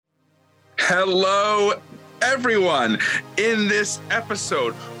Hello, everyone. In this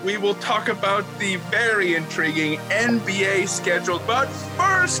episode, we will talk about the very intriguing NBA schedule. But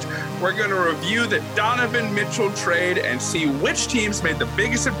first, we're going to review the Donovan Mitchell trade and see which teams made the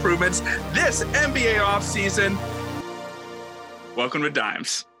biggest improvements this NBA offseason. Welcome to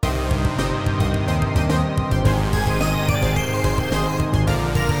Dimes.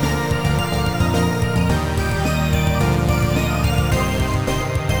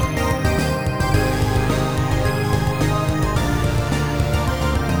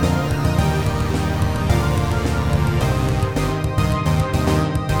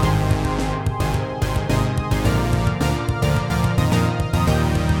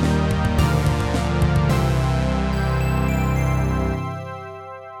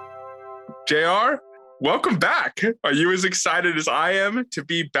 JR, welcome back. Are you as excited as I am to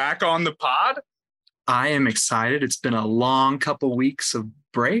be back on the pod? I am excited. It's been a long couple weeks of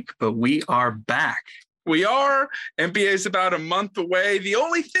break, but we are back. We are. NBA is about a month away. The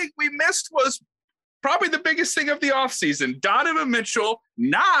only thing we missed was probably the biggest thing of the offseason. Donovan Mitchell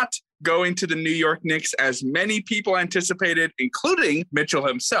not going to the New York Knicks as many people anticipated, including Mitchell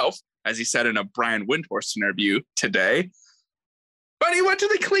himself, as he said in a Brian Windhorst interview today. But he went to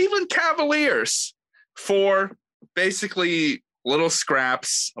the Cleveland Cavaliers for basically little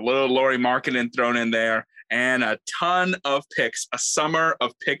scraps, a little Lauri Markkanen thrown in there, and a ton of picks, a summer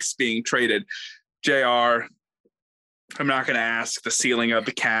of picks being traded. JR, I'm not going to ask the ceiling of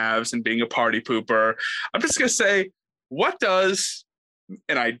the Cavs and being a party pooper. I'm just going to say, what does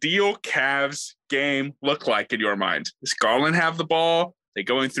an ideal Cavs game look like in your mind? Does Garland have the ball? They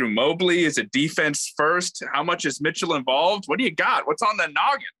going through Mobley? Is it defense first? How much is Mitchell involved? What do you got? What's on the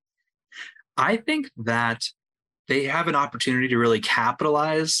noggin? I think that they have an opportunity to really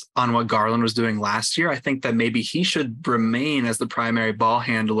capitalize on what Garland was doing last year. I think that maybe he should remain as the primary ball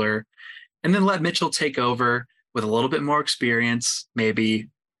handler and then let Mitchell take over with a little bit more experience, maybe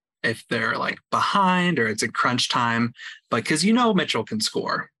if they're like behind or it's a crunch time, but because Mitchell can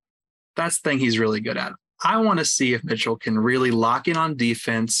score. That's the thing he's really good at. I want to see if Mitchell can really lock in on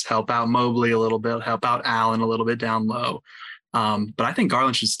defense, help out Mobley a little bit, help out Allen a little bit down low. But I think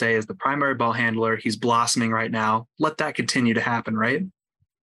Garland should stay as the primary ball handler. He's blossoming right now. Let that continue to happen, right?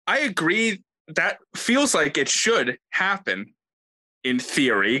 I agree. That feels like it should happen in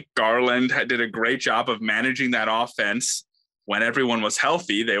theory. Garland did a great job of managing that offense. When everyone was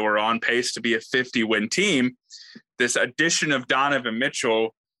healthy, they were on pace to be a 50-win team. This addition of Donovan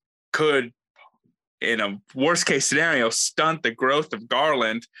Mitchell could, in a worst case scenario, stunt the growth of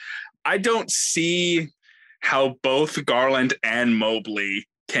Garland. I don't see how both Garland and Mobley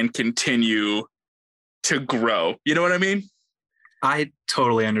can continue to grow. You know what I mean? I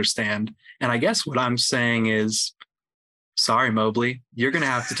totally understand. And I guess what I'm saying is, sorry, Mobley, you're going to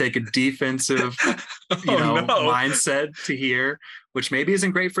have to take a defensive, mindset to here, which maybe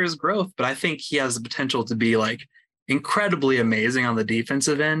isn't great for his growth, but I think he has the potential to be like incredibly amazing on the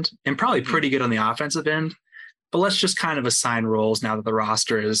defensive end and probably pretty good on the offensive end. But let's just kind of assign roles now that the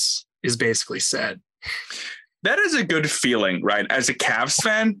roster is basically set. That is a good feeling, right? As a Cavs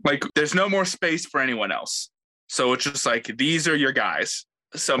fan, like there's no more space for anyone else. So it's just like, these are your guys.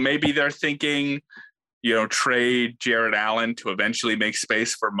 So maybe they're thinking, trade Jared Allen to eventually make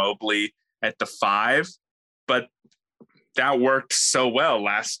space for Mobley at the 5. But that worked so well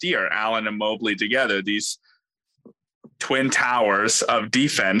last year, Allen and Mobley together, these twin towers of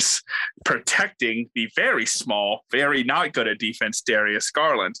defense protecting the very small, very not good at defense Darius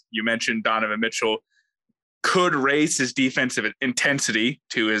Garland. You mentioned Donovan Mitchell could raise his defensive intensity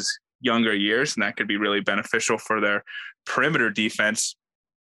to his younger years, and that could be really beneficial for their perimeter defense.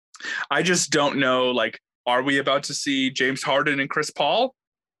 I just don't know, are we about to see James Harden and Chris Paul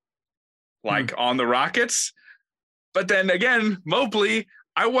on the Rockets? But then again, Mobley,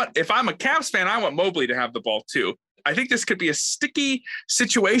 if I'm a Cavs fan, I want Mobley to have the ball too. I think this could be a sticky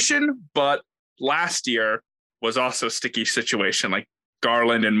situation, but last year was also a sticky situation. Like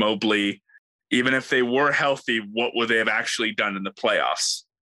Garland and Mobley, even if they were healthy, what would they have actually done in the playoffs?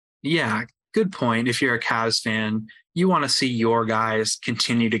 Yeah, good point. If you're a Cavs fan, you want to see your guys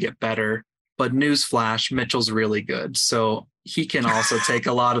continue to get better. But newsflash, Mitchell's really good. So he can also take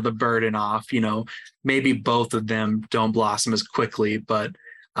a lot of the burden off. Maybe both of them don't blossom as quickly, but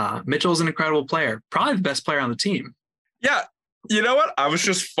Mitchell's an incredible player, probably the best player on the team. Yeah. You know what? I was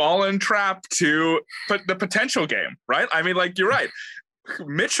just falling trap to the potential game, right? I mean, you're right.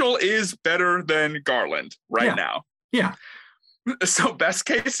 Mitchell is better than Garland now. Yeah. So best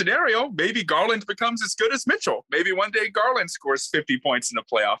case scenario, maybe Garland becomes as good as Mitchell. Maybe one day Garland scores 50 points in a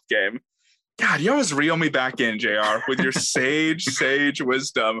playoff game. God, you always reel me back in, JR, with your sage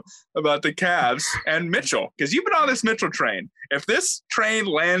wisdom about the Cavs and Mitchell, because you've been on this Mitchell train. If this train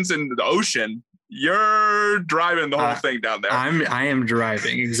lands in the ocean, you're driving the whole thing down there. I am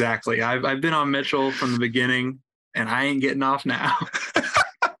driving, exactly. I've been on Mitchell from the beginning, and I ain't getting off now.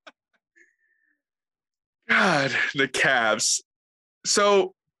 God, the Cavs.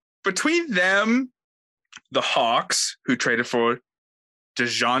 So between them, the Hawks, who traded for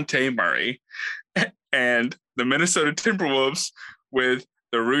DeJounte Murray, and the Minnesota Timberwolves with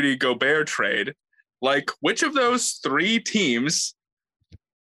the Rudy Gobert trade, like, which of those three teams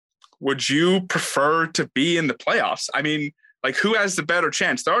would you prefer to be in the playoffs? I mean, like, who has the better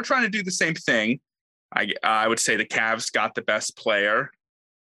chance? They're all trying to do the same thing. I would say the Cavs got the best player,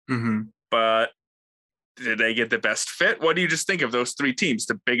 but did they get the best fit? What do you just think of those three teams,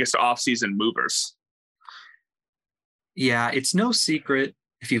 the biggest offseason movers? Yeah, it's no secret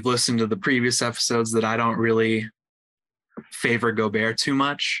if you've listened to the previous episodes that I don't really favor Gobert too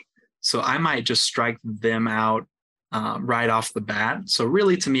much. So I might just strike them out right off the bat. So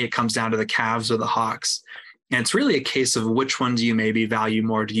really, to me, it comes down to the Cavs or the Hawks. And it's really a case of which one do you maybe value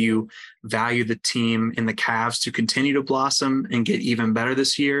more? Do you value the team in the Cavs to continue to blossom and get even better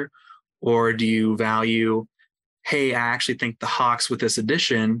this year? Or do you value, hey, I actually think the Hawks with this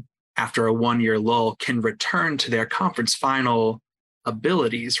addition, after a 1-year lull, can return to their conference final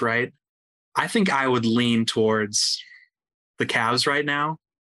abilities, right? I think I would lean towards the Cavs right now.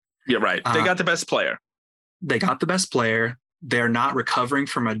 Yeah, right. They got the best player. They got the best player. They're not recovering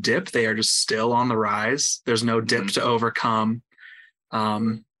from a dip. They are just still on the rise. There's no dip to overcome. I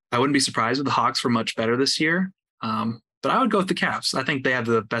wouldn't be surprised if the Hawks were much better this year. But I would go with the Cavs. I think they have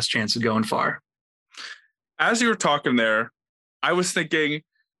the best chance of going far. As you were talking there, I was thinking,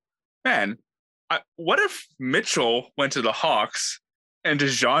 man, what if Mitchell went to the Hawks and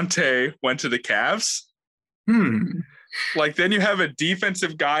DeJounte went to the Cavs? Like, then you have a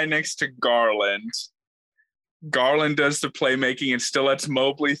defensive guy next to Garland. Garland does the playmaking and still lets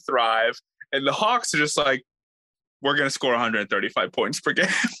Mobley thrive. And the Hawks are just like, we're going to score 135 points per game.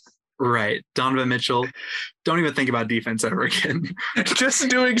 Right. Donovan Mitchell, don't even think about defense ever again. Just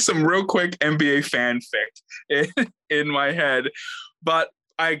doing some real quick NBA fanfic in my head. But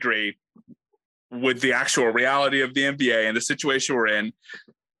I agree with the actual reality of the NBA and the situation we're in.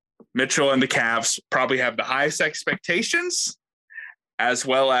 Mitchell and the Cavs probably have the highest expectations, as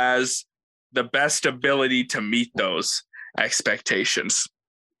well as the best ability to meet those expectations.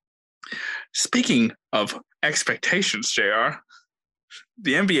 Speaking of expectations, JR,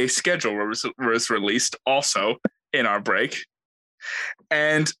 the NBA schedule was released also in our break.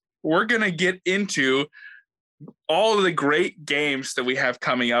 And we're going to get into all of the great games that we have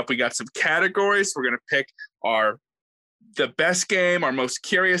coming up. We got some categories. We're going to pick the best game, our most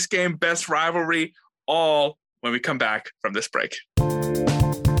curious game, best rivalry, all when we come back from this break.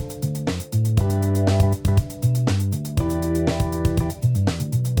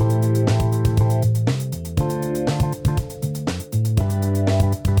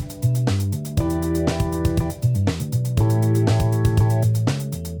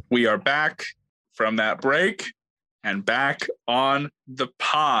 We are back from that break and back on the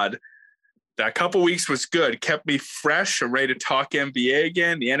pod. That couple weeks was good, kept me fresh and ready to talk NBA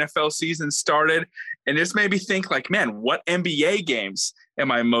again. The NFL season started and just made me think, like, man, what NBA games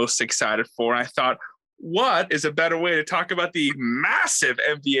am I most excited for? And I thought, what is a better way to talk about the massive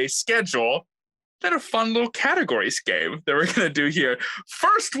NBA schedule than a fun little categories game that we're going to do here?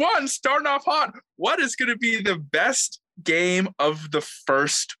 First one, starting off hot. What is going to be the best game of the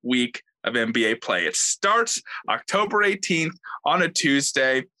first week of NBA play? It starts October 18th on a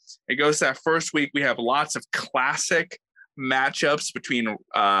Tuesday. It goes that first week. We have lots of classic matchups between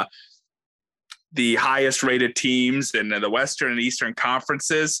the highest rated teams in the Western and Eastern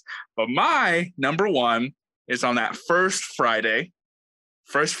conferences. But my number one is on that first Friday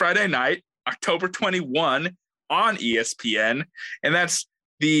night, October 21 on ESPN. And that's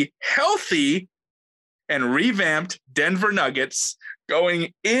the healthy and revamped Denver Nuggets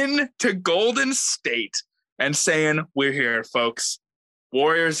going into Golden State and saying, we're here, folks.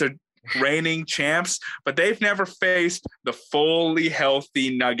 Warriors are reigning champs, but they've never faced the fully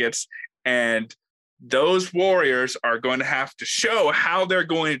healthy Nuggets. And those Warriors are going to have to show how they're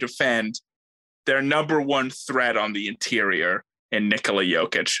going to defend their number one threat on the interior in Nikola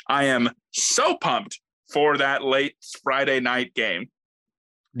Jokic. I am so pumped for that late Friday night game.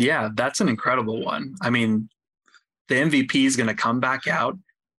 Yeah, that's an incredible one. I mean, the MVP is going to come back out.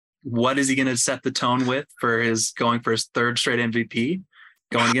 What is he going to set the tone with for his third straight MVP?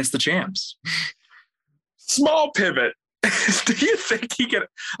 Going against the champs. Small pivot. Do you think he can,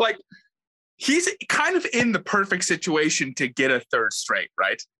 like, he's kind of in the perfect situation to get a third straight,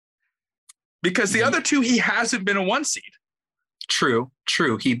 right? Because the other two, he hasn't been a 1 seed. True.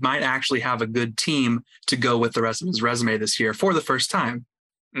 He might actually have a good team to go with the rest of his resume this year for the first time.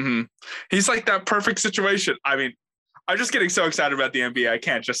 Mm-hmm. He's like that perfect situation. I mean, I'm just getting so excited about the NBA.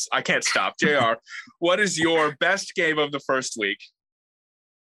 I can't stop. JR, what is your best game of the first week?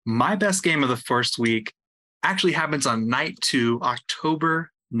 My best game of the first week actually happens on night 2,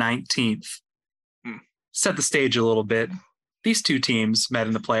 October 19th. Set the stage a little bit. These two teams met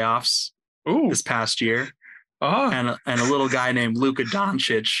in the playoffs this past year. And a little guy named Luka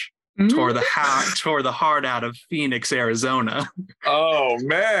Doncic tore the heart out of Phoenix, Arizona. Oh,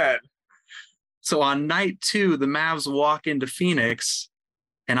 man. So on night 2, the Mavs walk into Phoenix,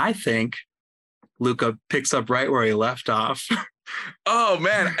 and I think Luka picks up right where he left off. Oh,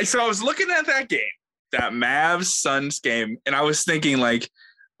 man. So I was looking at that game, that Mavs-Suns game, and I was thinking, like,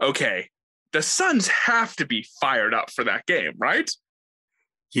 okay, the Suns have to be fired up for that game, right?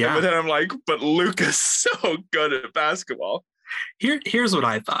 Yeah. But then I'm like, but Luka's so good at basketball. Here's what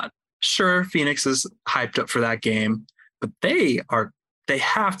I thought. Sure, Phoenix is hyped up for that game, but they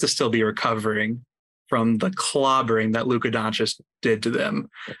have to still be recovering from the clobbering that Luka Doncic did to them.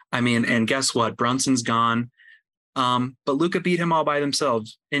 I mean, and guess what? Brunson's gone. But Luka beat him all by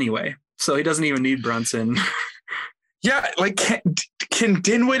themselves anyway. So he doesn't even need Brunson. Yeah, like can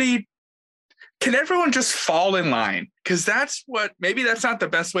Dinwiddie, can everyone just fall in line? Because maybe that's not the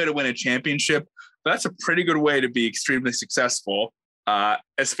best way to win a championship, but that's a pretty good way to be extremely successful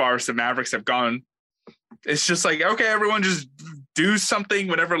as far as the Mavericks have gone. It's just like, okay, everyone just do something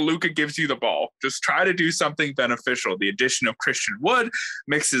whenever Luka gives you the ball. Just try to do something beneficial. The addition of Christian Wood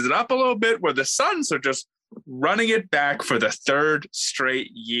mixes it up a little bit, where the Suns are just running it back for the 3rd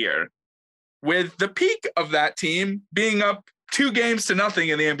straight year, with the peak of that team being up 2-0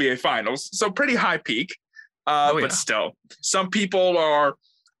 in the NBA Finals. So pretty high peak. But still, some people are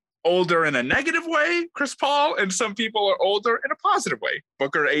older in a negative way, Chris Paul, and some people are older in a positive way,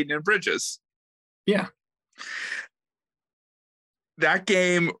 Booker, Ayton, and Bridges. Yeah. That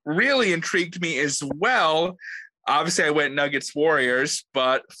game really intrigued me as well. Obviously, I went Nuggets Warriors,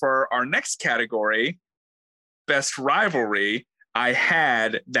 but for our next category, best rivalry, I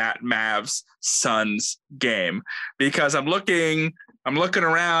had that Mavs Suns game, because I'm looking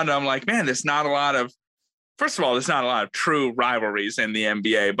around. I'm like, man, there's not a lot of true rivalries in the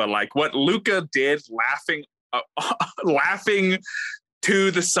NBA, but like what Luka did, laughing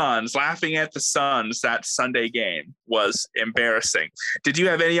to the Suns, laughing at the Suns, that Sunday game was embarrassing. Did you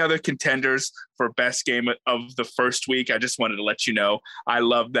have any other contenders for best game of the first week? I just wanted to let you know I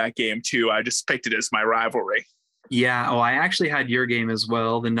love that game too. I just picked it as my rivalry. Yeah. Oh, I actually had your game as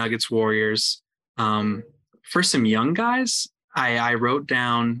well, the Nuggets Warriors. For some young guys, I wrote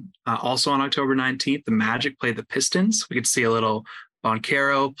down also on October 19th, the Magic played the Pistons. We could see a little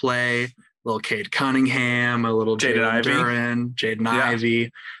Boncaro play, a little Cade Cunningham, a little Jaden Duren, Jaden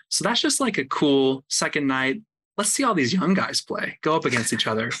Ivey. So that's just like a cool second night. Let's see all these young guys play, go up against each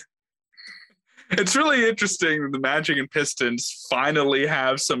other. It's really interesting that the Magic and Pistons finally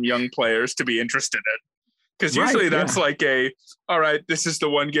have some young players to be interested in. Because usually that's like all right, this is the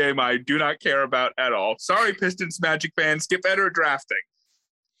one game I do not care about at all. Sorry, Pistons Magic fans, get better at drafting.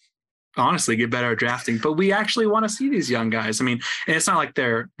 Honestly, get better at drafting. But we actually want to see these young guys. I mean, and it's not like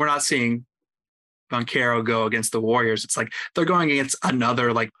we're not seeing Boncaro go against the Warriors. It's like they're going against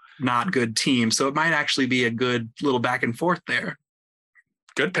another like not good team. So it might actually be a good little back and forth there.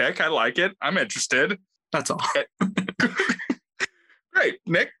 Good pick. I like it. I'm interested. That's all. Great,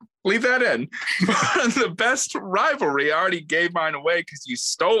 Nick. Leave that in. The best rivalry, I already gave mine away because you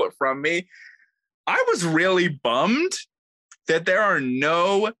stole it from me. I was really bummed that there are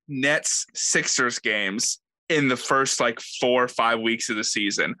no Nets Sixers games in the first like 4 or 5 weeks of the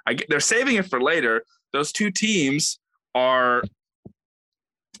season. They're saving it for later. Those two teams are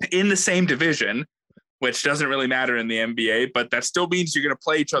in the same division, which doesn't really matter in the NBA, but that still means you're going to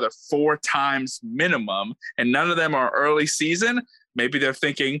play each other 4 times minimum, and none of them are early season. Maybe they're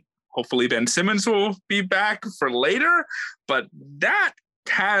thinking, hopefully Ben Simmons will be back for later, but that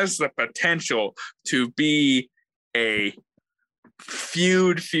has the potential to be a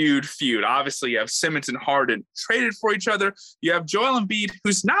feud. Obviously, you have Simmons and Harden traded for each other. You have Joel Embiid,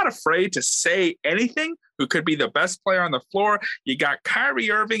 who's not afraid to say anything, who could be the best player on the floor. You got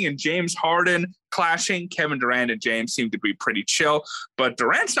Kyrie Irving and James Harden clashing. Kevin Durant and James seem to be pretty chill, but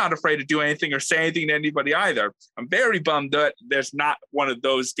Durant's not afraid to do anything or say anything to anybody either. I'm very bummed that there's not one of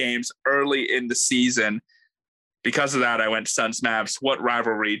those games early in the season. Because of that, I went Suns Mavs. What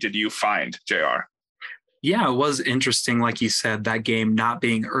rivalry did you find, JR? Yeah, it was interesting. Like you said, that game not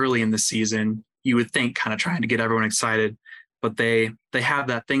being early in the season, you would think kind of trying to get everyone excited, but they have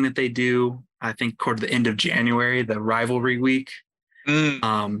that thing that they do, I think toward the end of January, the rivalry week.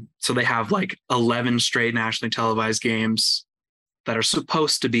 Mm. So they have like 11 straight nationally televised games that are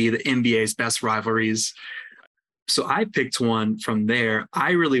supposed to be the NBA's best rivalries. So I picked one from there.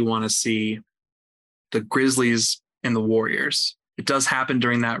 I really want to see the Grizzlies and the Warriors. It does happen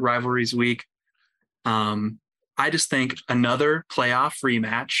during that rivalries week. I just think another playoff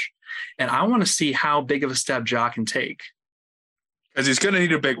rematch, and I want to see how big of a step Ja can take. Because he's going to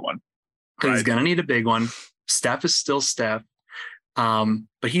need a big one. Because he's going to need a big one. Steph is still Steph.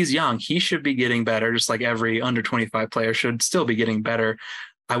 But he's young. He should be getting better, just like every under 25 player should still be getting better.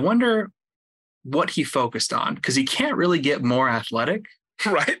 I wonder what he focused on, because he can't really get more athletic.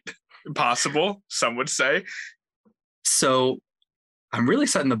 Right. Impossible, some would say. So I'm really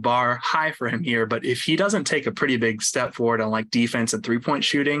setting the bar high for him here. But if he doesn't take a pretty big step forward on like defense and 3-point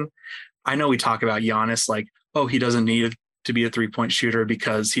shooting, I know we talk about Giannis like, oh, he doesn't need to be a 3-point shooter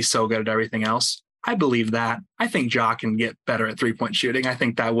because he's so good at everything else. I believe that. I think Ja can get better at 3-point shooting. I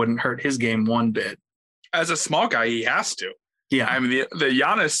think that wouldn't hurt his game one bit. As a small guy, he has to. Yeah. I mean, the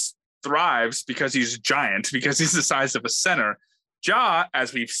Giannis thrives because he's giant, because he's the size of a center. Ja,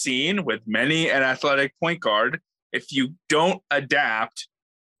 as we've seen with many an athletic point guard, if you don't adapt,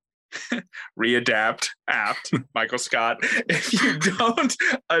 Michael Scott, if you don't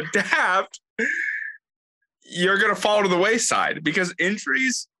adapt, you're going to fall to the wayside because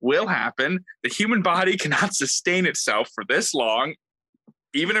injuries will happen. The human body cannot sustain itself for this long.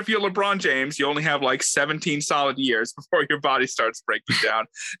 Even if you're LeBron James, you only have like 17 solid years before your body starts breaking down.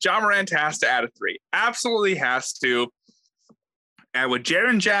 Ja Morant has to add a 3. Absolutely has to. And with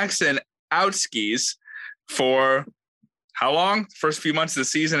Jaren Jackson out skis for how long? First few months of the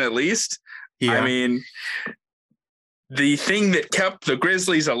season at least. Yeah. I mean, the thing that kept the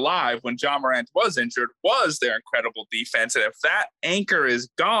Grizzlies alive when Ja Morant was injured was their incredible defense. And if that anchor is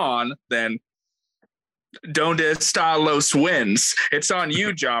gone, then Donde está los wins? It's on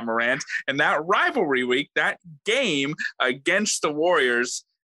you, Ja Morant. And that rivalry week, that game against the Warriors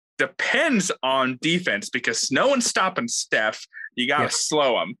depends on defense because no one's stopping Steph. You got to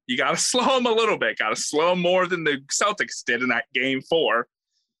slow him. You got to slow him a little bit. Got to slow him more than the Celtics did in that game 4.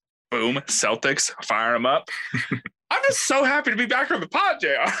 Boom, Celtics, fire him up. I'm just so happy to be back on the pod,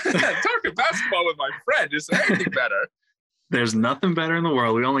 JR. Talking basketball with my friend is anything better. There's nothing better in the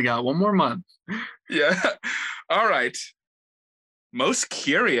world. We only got one more month. Yeah. All right. Most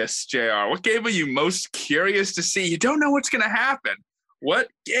curious, JR. What game are you most curious to see? You don't know what's going to happen. What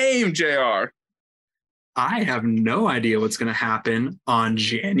game, JR? I have no idea what's going to happen on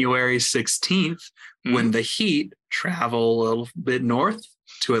January 16th when the Heat travel a little bit north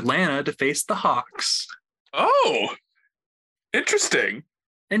to Atlanta to face the Hawks. Oh, interesting.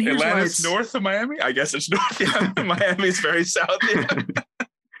 And here's Atlanta's north of Miami? I guess it's north. Yeah. Miami's very south. Yeah.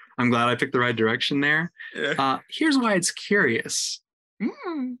 I'm glad I picked the right direction there. Yeah. Here's why it's curious.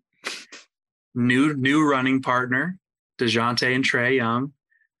 New running partner, DeJounte and Trae Young.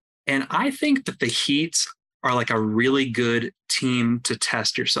 And I think that the Heat are like a really good team to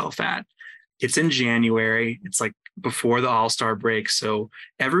test yourself at. It's in January. It's like before the All-Star break. So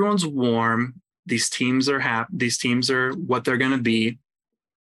everyone's warm. These teams are happy. These teams are what they're going to be.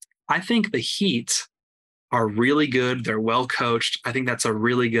 I think the Heat are really good. They're well coached. I think that's a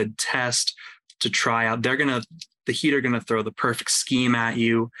really good test to try out. The Heat are going to throw the perfect scheme at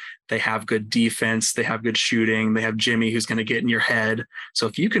you. They have good defense. They have good shooting. They have Jimmy who's going to get in your head. So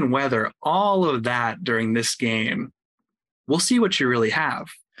if you can weather all of that during this game, we'll see what you really have.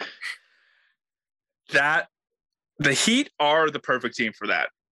 The Heat are the perfect team for that.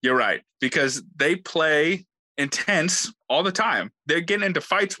 You're right, because they play intense all the time. They're getting into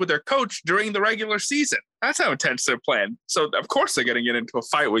fights with their coach during the regular season. That's how intense they're playing. So of course they're going to get into a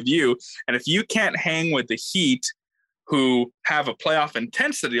fight with you. And if you can't hang with the Heat, who have a playoff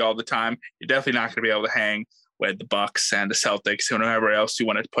intensity all the time, you're definitely not going to be able to hang with the Bucks and the Celtics and whoever else you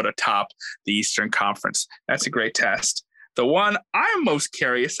want to put atop the Eastern Conference. That's a great test. The one I'm most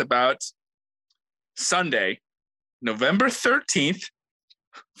curious about, Sunday, November 13th,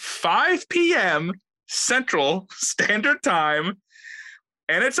 5 p.m. Central Standard Time,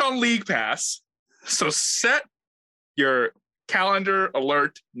 and it's on League Pass. So set your calendar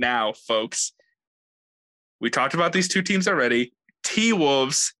alert now, folks. We talked about these two teams already.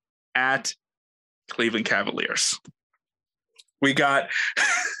 T-Wolves at Cleveland Cavaliers. We got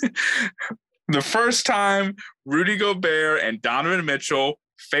the first time Rudy Gobert and Donovan Mitchell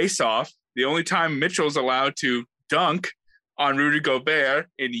face off. The only time Mitchell's allowed to dunk on Rudy Gobert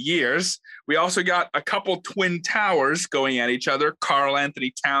in years. We also got a couple twin towers going at each other.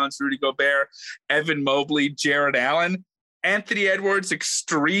 Karl-Anthony Towns, Rudy Gobert, Evan Mobley, Jared Allen. Anthony Edwards,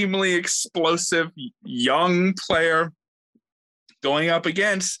 extremely explosive young player going up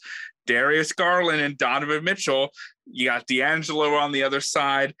against Darius Garland and Donovan Mitchell. You got D'Angelo on the other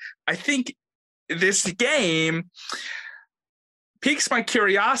side. I think this game piques my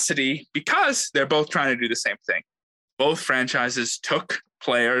curiosity because they're both trying to do the same thing. Both franchises took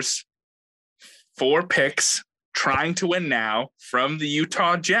players, 4 picks, trying to win now from the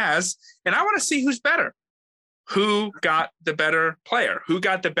Utah Jazz. And I want to see who's better. Who got the better player? Who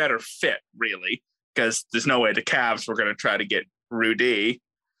got the better fit, really? Because there's no way the Cavs were going to try to get Rudy.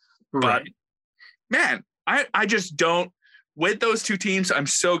 Right. But, man, I just don't. With those two teams, I'm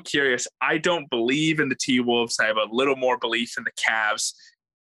so curious. I don't believe in the T-Wolves. I have a little more belief in the Cavs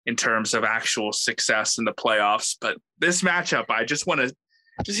in terms of actual success in the playoffs. But this matchup, I just need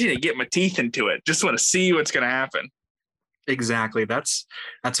to get my teeth into it. Just want to see what's going to happen. Exactly. That's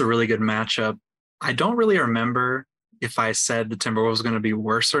a really good matchup. I don't really remember if I said the Timberwolves were going to be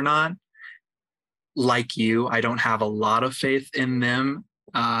worse or not. Like you, I don't have a lot of faith in them,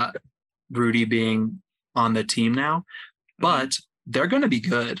 Rudy being on the team now, but they're going to be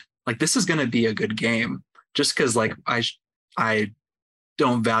good. Like, this is going to be a good game just because, like, I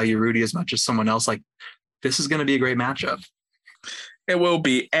don't value Rudy as much as someone else. Like, this is going to be a great matchup. It will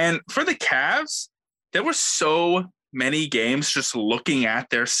be. And for the Cavs, there were so many games just looking at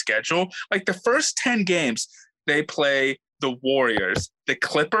their schedule. Like, the first 10 games, they play the Warriors, the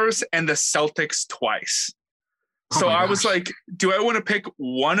Clippers, and the Celtics twice. So I was like, do I want to pick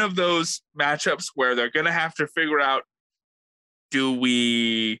one of those matchups where they're going to have to figure out, do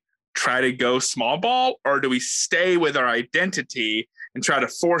we try to go small ball or do we stay with our identity and try to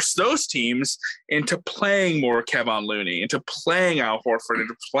force those teams into playing more Kevon Looney, into playing Al Horford,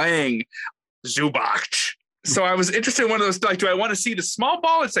 into playing Zubac? So I was interested in one of those, like, do I want to see the small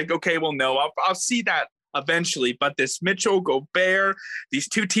ball? It's like, okay, well, no, I'll see that eventually. But this Mitchell, Gobert, these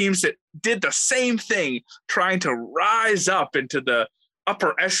two teams that did the same thing, trying to rise up into the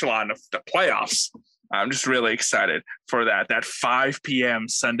upper echelon of the playoffs. I'm just really excited for that 5 p.m.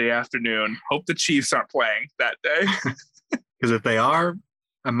 Sunday afternoon. Hope the Chiefs aren't playing that day. Because if they are,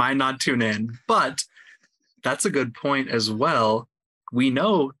 I might not tune in. But that's a good point as well. We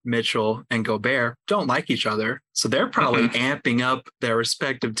know Mitchell and Gobert don't like each other. So they're probably amping up their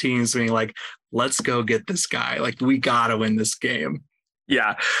respective teams, being like, let's go get this guy. Like, we got to win this game.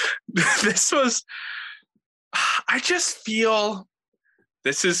 Yeah. I just feel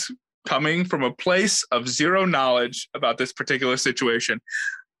this is coming from a place of zero knowledge about this particular situation.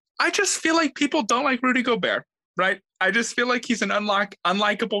 I just feel like people don't like Rudy Gobert, right? I just feel like he's an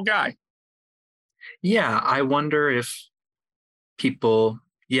unlikable guy. Yeah. I wonder if people,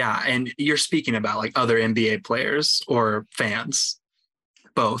 and you're speaking about like other NBA players or fans,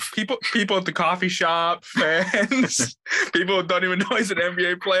 both. People at the coffee shop, fans, people who don't even know he's an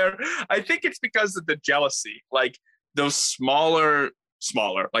NBA player. I think it's because of the jealousy. Like, those smaller,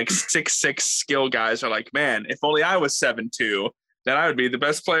 like 6'6" skill guys are like, man, if only I was 7'2", then I would be the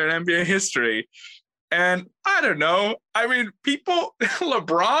best player in NBA history. And I don't know. I mean,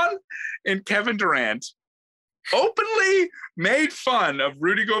 LeBron and Kevin Durant openly made fun of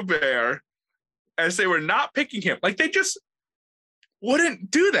Rudy Gobert as they were not picking him. Like, they just wouldn't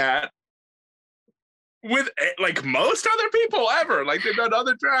do that with, like, most other people ever. Like, they've done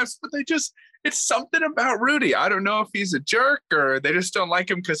other drafts, but it's something about Rudy. I don't know if he's a jerk or they just don't like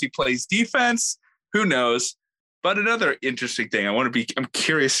him because he plays defense. Who knows? But another interesting thing, I'm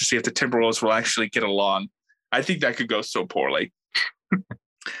curious to see if the Timberwolves will actually get along. I think that could go so poorly.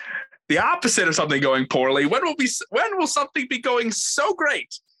 The opposite of something going poorly. When will something be going so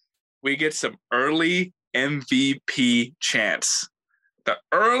great? We get some early MVP chance. The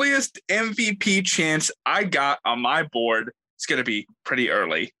earliest MVP chance I got on my board is going to be pretty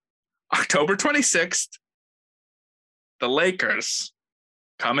early. October 26th, the Lakers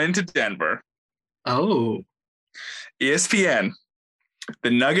come into Denver. Oh. ESPN, the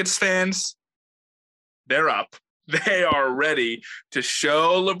Nuggets fans, they're up. They are ready to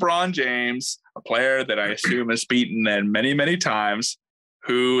show LeBron James, a player that I assume has beaten them many, many times,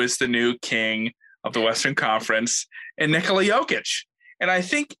 who is the new king of the Western Conference, and Nikola Jokic. And I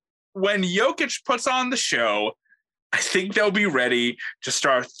think when Jokic puts on the show, I think they'll be ready to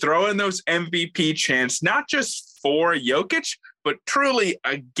start throwing those MVP chants, not just for Jokic, but truly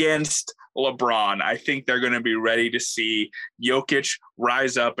against LeBron. I think they're going to be ready to see Jokic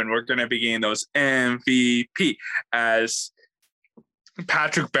rise up, and we're going to be getting those MVP as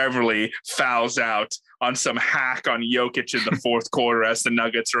Patrick Beverley fouls out on some hack on Jokic in the fourth quarter as the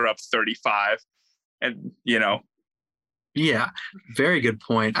Nuggets are up 35. And, Yeah, very good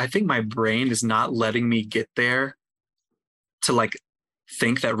point. I think my brain is not letting me get there to like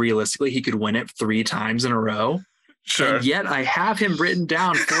think that realistically he could win it 3 times in a row. Sure. And yet I have him written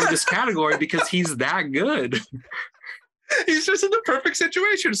down for this category because he's that good. He's just in the perfect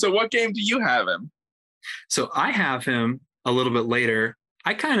situation. So what game do you have him? So I have him a little bit later.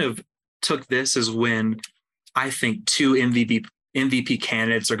 I kind of took this as when I think 2 MVP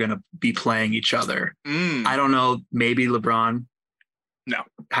candidates are going to be playing each other. I don't know. Maybe LeBron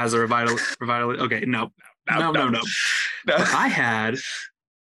has a revital. Okay, no. I had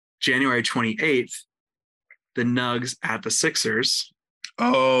January 28th, the Nugs at the Sixers.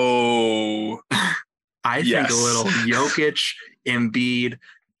 Oh, I think a little Jokic, Embiid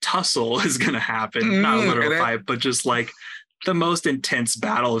tussle is going to happen. Not a literal fight, but just like the most intense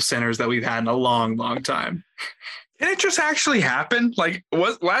battle of centers that we've had in a long, long time. Can it just actually happen? Like,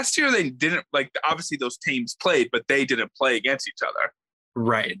 last year they didn't, like, obviously those teams played, but they didn't play against each other.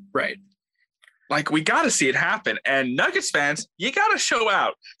 Right. Like, we got to see it happen. And Nuggets fans, you got to show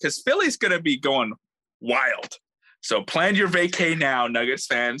out because Philly's going to be going wild. So plan your vacay now, Nuggets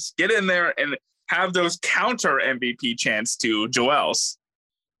fans. Get in there and have those counter MVP chants to Joel's.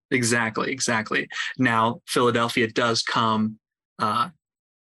 Exactly. Now, Philadelphia does come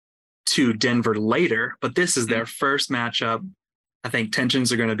to Denver later, but this is their first matchup. I think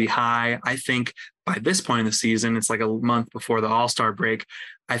tensions are going to be high. I think by this point in the season, it's like a month before the All-Star break.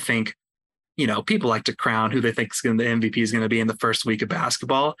 I think, people like to crown who they think the MVP is going to be in the first week of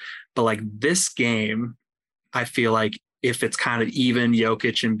basketball. But like this game, I feel like if it's kind of even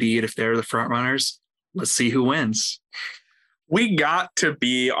Jokic and Embiid, if they're the front runners, let's see who wins. We got to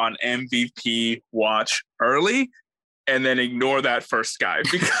be on MVP watch early and then ignore that first guy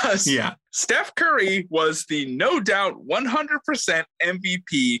because Steph Curry was the no doubt 100%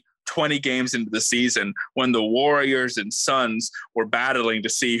 MVP 20 games into the season when the Warriors and Suns were battling to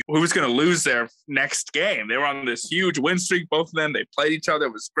see who was going to lose their next game. They were on this huge win streak, both of them. They played each other.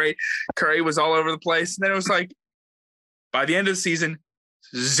 It was great. Curry was all over the place. And then it was like, by the end of the season,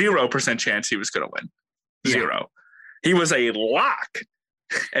 0% chance he was going to win. Zero. He was a lock.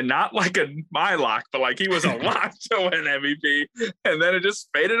 And not like my lock, but like he was a lock to win MVP. And then it just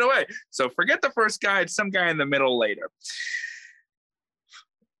faded away. So forget the first guy. It's some guy in the middle later.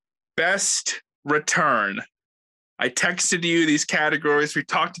 Best return. I texted you these categories. We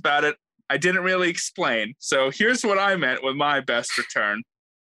talked about it. I didn't really explain. So here's what I meant with my best return.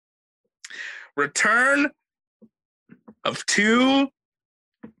 Return of 2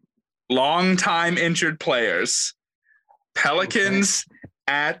 longtime injured players. Pelicans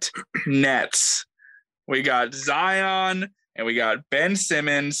at Nets. We got Zion and we got Ben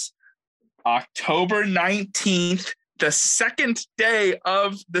Simmons. October 19th, the second day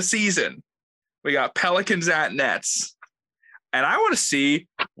of the season. We got Pelicans at Nets. And I want to see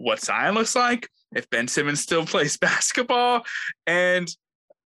what Zion looks like, if Ben Simmons still plays basketball, and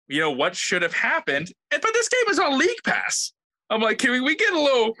what should have happened. But this game is on League Pass. I'm like, can we get a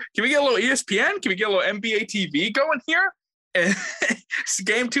little ESPN? Can we get a little NBA TV going here? And it's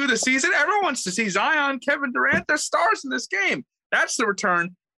game 2 of the season. Everyone wants to see Zion, Kevin Durant. They're stars in this game. That's the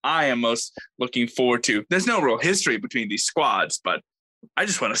return I am most looking forward to. There's no real history between these squads, but I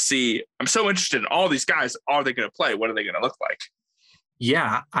just want to see. I'm so interested in all these guys. Are they going to play? What are they going to look like?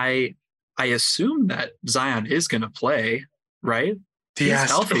 Yeah, I assume that Zion is going to play, right? He's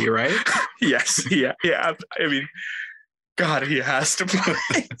healthy, right? Yes. Yeah. I mean, God, he has to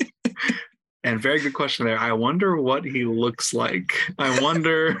play. And very good question there. I wonder what he looks like. I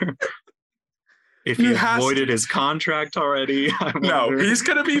wonder if he avoided his contract already. No, he's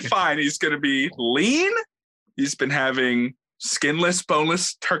going to be fine. He's going to be lean. He's been having skinless,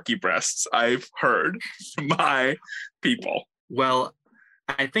 boneless turkey breasts, I've heard from my people. Well,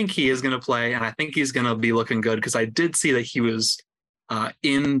 I think he is going to play, and I think he's going to be looking good because I did see that he was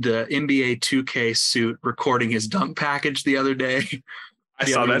in the NBA 2K suit recording his dunk package the other day. I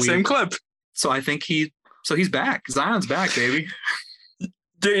saw that same clip. So I think he's back. Zion's back, baby.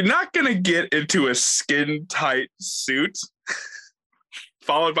 You're not going to get into a skin-tight suit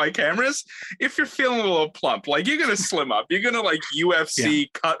followed by cameras if you're feeling a little plump. Like, you're going to slim up. You're going to, like, UFC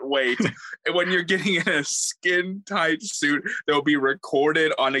cut weight. And when you're getting in a skin-tight suit, they'll be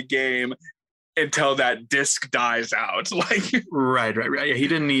recorded on a game until that disc dies out. Like, Right. Yeah, he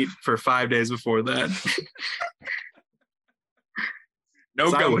didn't eat for 5 days before that. No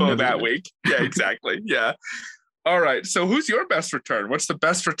gumbo that week. Yeah, exactly. Yeah. All right. So who's your best return? What's the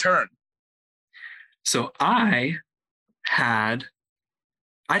best return? So I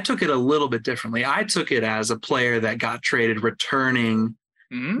I took it a little bit differently. I took it as a player that got traded, returning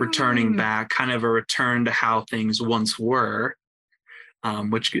back, kind of a return to how things once were,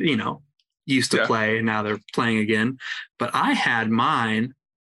 which, used to play and now they're playing again. But I had mine.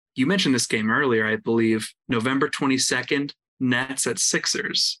 You mentioned this game earlier, I believe, November 22nd, Nets at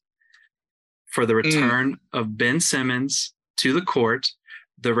Sixers, for the return of Ben Simmons to the court,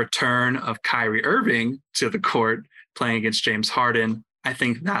 the return of Kyrie Irving to the court playing against James Harden. I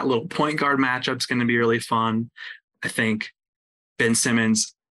think that little point guard matchup is going to be really fun. I think Ben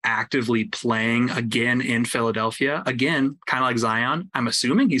Simmons actively playing again in Philadelphia, again, kind of like Zion. I'm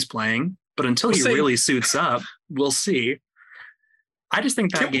assuming he's playing, but until he really suits up, we'll see. I just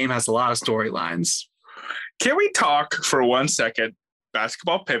think that game has a lot of storylines. Can we talk for 1 second,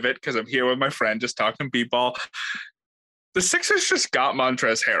 basketball pivot, because I'm here with my friend just talking b-ball. The Sixers just got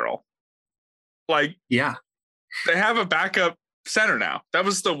Montrezl Harrell. Yeah. They have a backup center now. That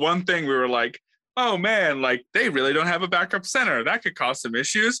was the one thing we were like, oh man, they really don't have a backup center. That could cause some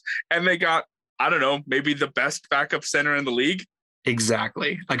issues. And they got, I don't know, maybe the best backup center in the league.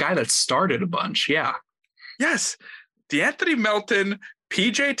 Exactly. A guy that started a bunch. Yeah. Yes. DeAnthony Melton,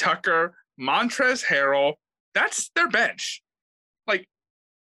 PJ Tucker, Montrezl Harrell. That's their bench.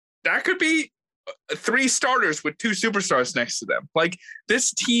 That could be 3 starters with 2 superstars next to them.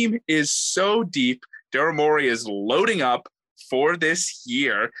 This team is so deep. Daryl Morey is loading up for this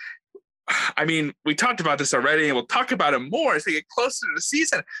year. I mean, we talked about this already, and we'll talk about it more as we get closer to the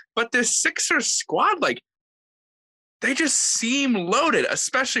season. But this Sixers squad, they just seem loaded,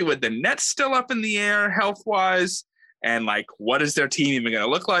 especially with the Nets still up in the air health-wise. And, what is their team even going to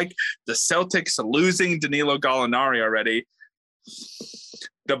look like? The Celtics losing Danilo Gallinari already.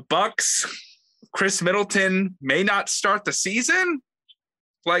 The Bucks, Chris Middleton may not start the season.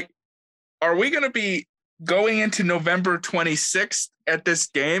 Are we going to be going into November 26th at this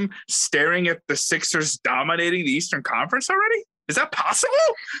game, staring at the Sixers dominating the Eastern Conference already? Is that possible?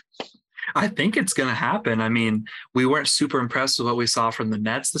 I think it's going to happen. I mean, we weren't super impressed with what we saw from the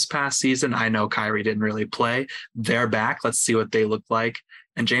Nets this past season. I know Kyrie didn't really play. They're back. Let's see what they look like.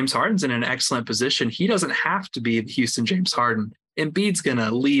 And James Harden's in an excellent position. He doesn't have to be the Houston James Harden. Embiid's going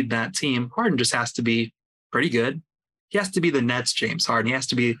to lead that team. Harden just has to be pretty good. He has to be the Nets James Harden. He has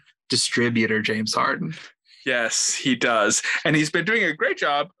to be distributor James Harden. Yes, he does. And he's been doing a great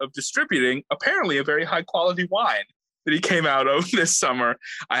job of distributing apparently a very high quality wine that he came out of this summer.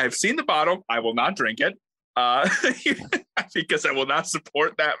 I have seen the bottle. I will not drink it because I will not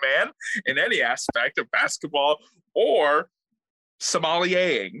support that man in any aspect of basketball or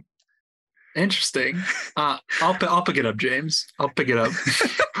sommeliering. Interesting. I'll pick it up, James. I'll pick it up.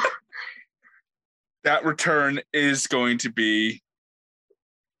 That return is going to be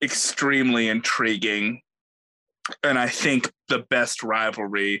extremely intriguing. And I think the best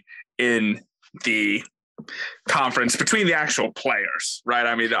rivalry in the conference between the actual players, right?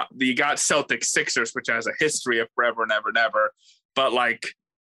 I mean, you got Celtics Sixers, which has a history of forever, never, never. But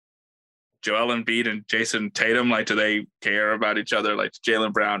Joel Embiid and Jason Tatum, do they care about each other?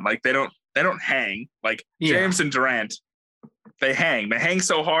 Jaylen Brown, they don't hang. James and Durant, they hang. They hang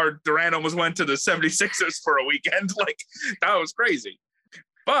so hard, Durant almost went to the 76ers for a weekend. That was crazy.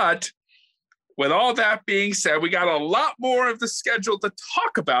 But with all that being said, we got a lot more of the schedule to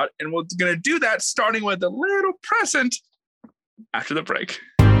talk about, and we're going to do that starting with a little present after the break.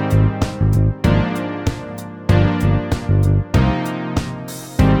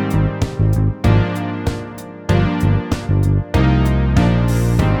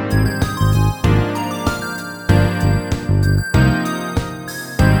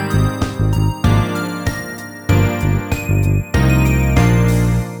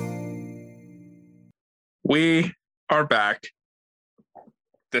 We are back.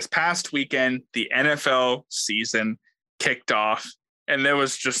 This past weekend, the NFL season kicked off, and there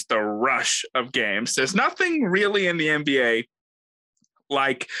was just a rush of games. There's nothing really in the NBA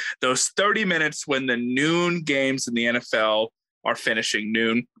like those 30 minutes when the noon games in the NFL are finishing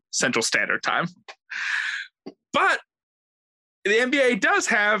noon Central Standard Time. But the NBA does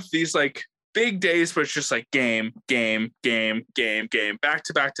have these big days where it's just game, back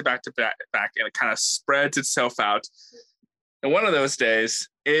to back, and it kind of spreads itself out. And one of those days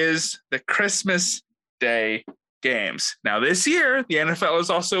is the Christmas Day games. Now, this year, the NFL is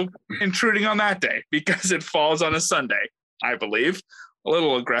also intruding on that day because it falls on a Sunday, I believe. A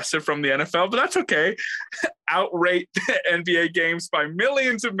little aggressive from the NFL, but that's okay. Outrate the NBA games by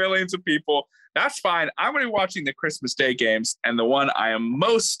millions and millions of people. That's fine. I'm going to be watching the Christmas Day games, and the one I am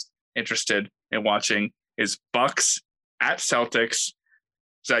most interested in watching is Bucks at Celtics.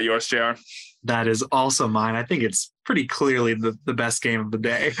 Is that yours, JR? That is also mine. I think it's pretty clearly the best game of the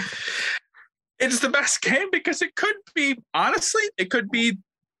day. It's the best game because it could be, honestly, it could be,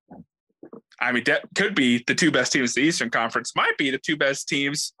 I mean, could be the two best teams in the Eastern Conference, might be the two best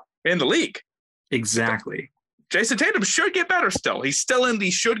teams in the league. Exactly. Jason Tatum should get better still. He's still in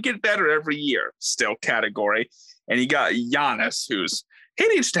the should get better every year still category. And you got Giannis, he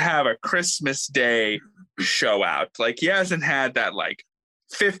needs to have a Christmas Day show out. Like, he hasn't had that, like,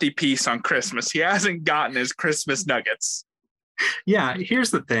 50 piece on Christmas. He hasn't gotten his Christmas nuggets. Yeah, here's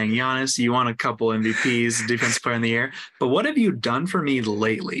the thing, Giannis, you won a couple MVPs, Defensive Player in the Year, but what have you done for me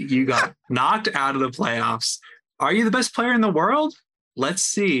lately? You got knocked out of the playoffs. Are you the best player in the world? Let's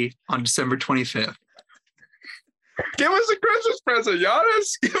see on December 25th. Give us a Christmas present,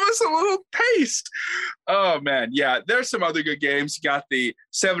 Giannis. Give us a little taste. Oh, man. Yeah, there's some other good games. You got the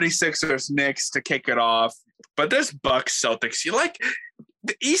 76ers Knicks to kick it off, but this Bucks Celtics, you like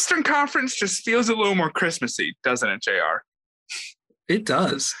the Eastern Conference just feels a little more Christmassy, doesn't it, JR? It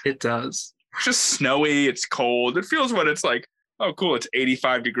does. It does. It's just snowy. It's cold. It feels what it's like. Oh, cool. It's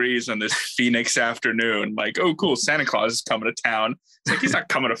 85 degrees on this Phoenix afternoon. Like, oh, cool. Santa Claus is coming to town. It's like, he's not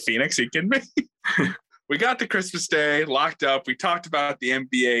coming to Phoenix. Are you kidding me? We got the Christmas Day locked up. We talked about the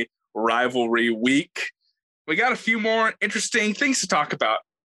NBA rivalry week. We got a few more interesting things to talk about.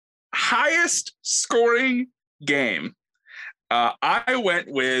 Highest scoring game. I went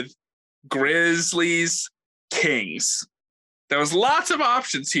with Grizzlies Kings. There was lots of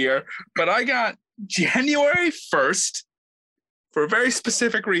options here, but I got January 1st for a very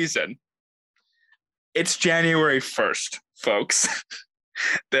specific reason. It's January 1st, folks.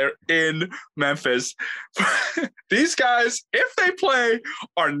 They're in Memphis. These guys, if they play,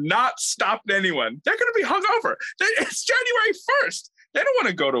 are not stopping anyone. They're going to be hungover. It's January 1st. They don't want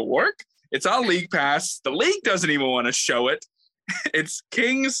to go to work. It's on League Pass. The league doesn't even want to show it. It's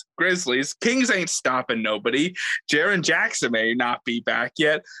Kings, Grizzlies. Kings ain't stopping nobody. Jaren Jackson may not be back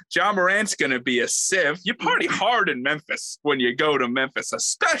yet. Ja Morant's going to be a sieve. You party hard in Memphis when you go to Memphis,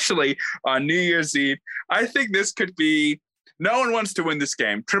 especially on New Year's Eve. I think this could be, no one wants to win this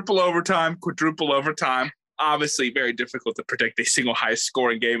game. Triple overtime, quadruple overtime. Obviously very difficult to predict a single highest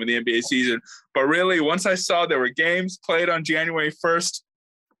scoring game in the NBA season. But really, once I saw there were games played on January 1st,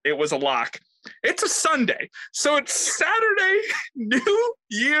 it was a lock. It's a Sunday. So it's Saturday, New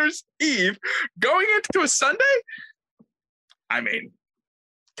Year's Eve, going into a Sunday? I mean,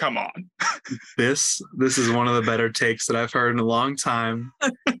 come on. This is one of the better takes that I've heard in a long time.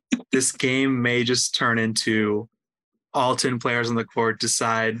 This game may just turn into all 10 players on the court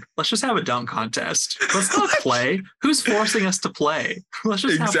decide, let's just have a dunk contest. Let's not play. Who's forcing us to play? Let's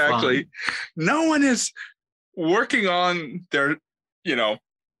just have fun. No one is working on their,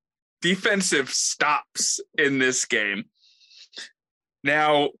 defensive stops in this game.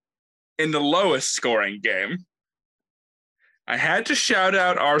 Now, in the lowest scoring game, I had to shout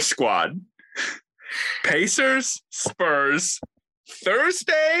out our squad. Pacers, Spurs,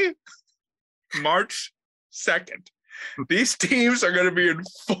 Thursday, March 2nd. These teams are going to be in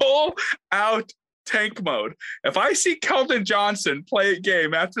full out tank mode. If I see Keldon Johnson play a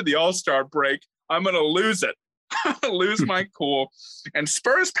game after the All-Star break, I'm going to lose it. Lose my cool. And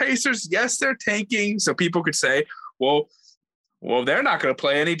Spurs Pacers, yes, they're tanking. So people could say, well, they're not going to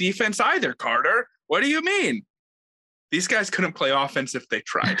play any defense either, Carter. What do you mean? These guys couldn't play offense if they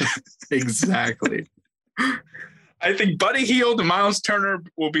tried. Exactly. I think Buddy Hield and Miles Turner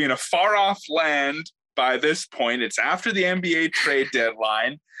will be in a far off land by this point. It's after the NBA trade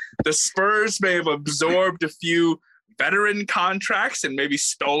deadline. The Spurs may have absorbed a few veteran contracts and maybe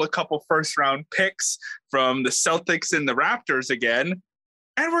stole a couple first-round picks from the Celtics and the Raptors again.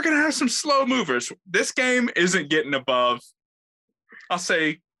 And we're going to have some slow movers. This game isn't getting above, I'll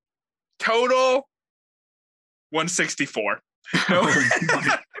say, total 164. No.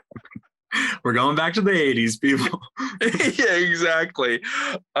 We're going back to the 80s, people. Yeah, exactly.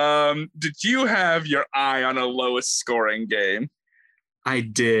 Did you have your eye on a lowest scoring game? I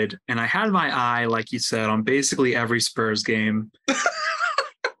did. And I had my eye, like you said, on basically every Spurs game.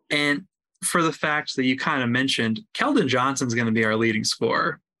 And for the fact that you kind of mentioned, Keldon Johnson's going to be our leading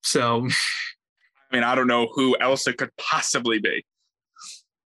scorer. So, I mean, I don't know who else it could possibly be.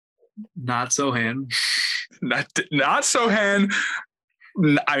 Not Sohan. Not Sohan.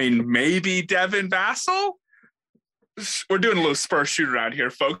 I mean, maybe Devin Vassell. We're doing a little Spurs shoot around here,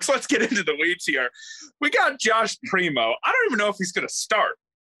 folks. Let's get into the weeds here. We got Josh Primo. I don't even know if he's going to start.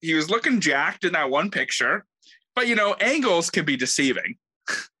 He was looking jacked in that one picture, but angles can be deceiving.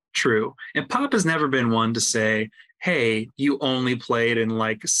 True. And Pop has never been one to say, hey, you only played in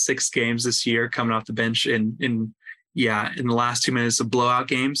like 6 games this year coming off the bench in Yeah, in the last 2 minutes of blowout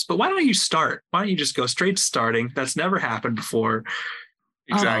games. But why don't you start? Why don't you just go straight to starting? That's never happened before.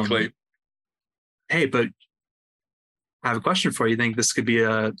 Exactly. Hey, but I have a question for you. Think this could be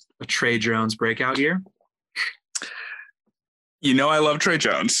a Trey Jones breakout year? You know, I love Trey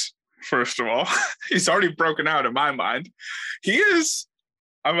Jones, first of all. He's already broken out in my mind.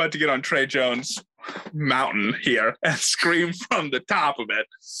 I'm about to get on Trey Jones' mountain here and scream from the top of it.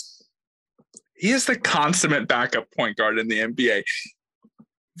 He is the consummate backup point guard in the NBA.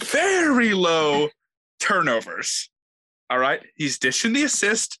 Very low turnovers. All right. He's dishing the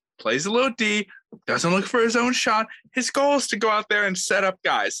assist, plays a little D, doesn't look for his own shot. His goal is to go out there and set up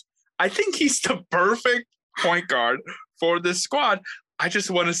guys. I think he's the perfect point guard for this squad. I just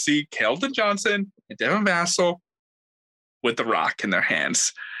want to see Keldon Johnson and Devin Vassell with the rock in their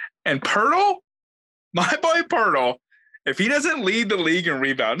hands. And Poeltl, my boy Poeltl, if he doesn't lead the league in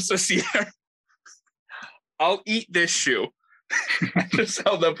rebounds this year, I'll eat this shoe. I just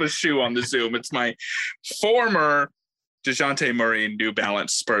held up a shoe on the Zoom. It's my former DeJounte Murray New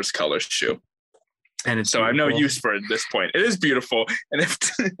Balance Spurs color shoe. And it's so I have no use for it at this point. It is beautiful. And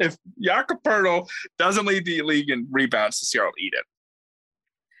if Jakob Poeltl doesn't lead the league in rebounds this year, I'll eat it.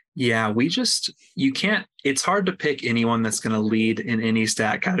 Yeah, you can't, it's hard to pick anyone that's going to lead in any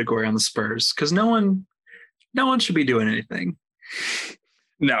stat category on the Spurs because no one should be doing anything.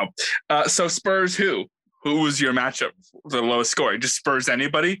 No. So Spurs who? Who was your matchup? The lowest scoring? Just Spurs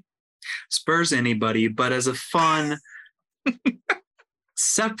anybody? Spurs anybody, but as a fun,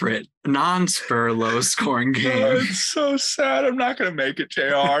 separate, non-Spur low scoring game. Oh, it's so sad. I'm not going to make it,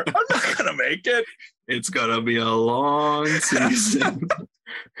 JR. I'm not going to make it. It's going to be a long season.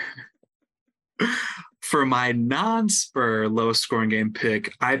 For my non-Spur low scoring game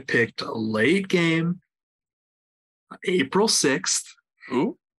pick, I picked a late game, April 6th.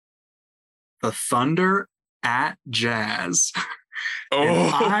 Ooh. The Thunder at Jazz. Oh.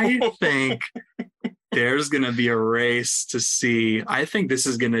 And I think there's going to be a race to see. I think this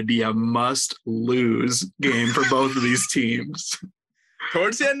is going to be a must-lose game for both of these teams.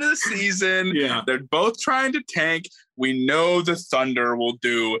 Towards the end of the season, yeah, they're both trying to tank. We know the Thunder will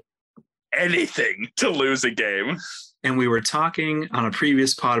do anything to lose a game. And we were talking on a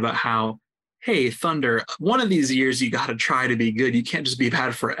previous pod about how, hey, Thunder, one of these years you got to try to be good. You can't just be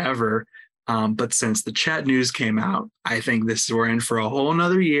bad forever. But since the Chet news came out, I think we're in for a whole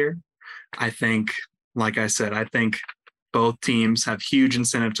nother year. I think, like I said, I think both teams have huge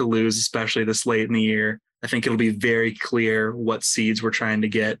incentive to lose, especially this late in the year. I think it'll be very clear what seeds we're trying to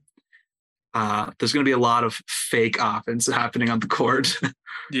get. There's going to be a lot of fake offense happening on the court.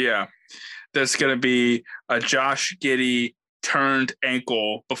 Yeah. There's going to be a Josh Giddey turned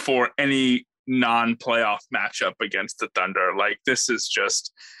ankle before any non-playoff matchup against the Thunder. Like, this is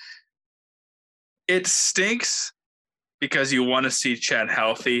just... It stinks because you want to see Chet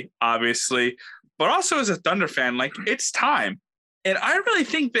healthy, obviously, but also as a Thunder fan, like, it's time. And I really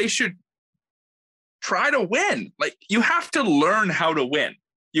think they should try to win. Like, you have to learn how to win.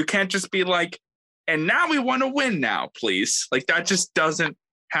 You can't just be like, and now we want to win now, please. Like, that just doesn't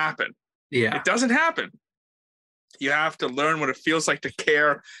happen. Yeah. It doesn't happen. You have to learn what it feels like to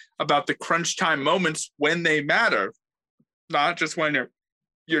care about the crunch time moments when they matter, not just when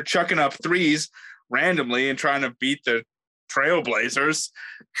you're chucking up threes randomly and trying to beat the Trailblazers.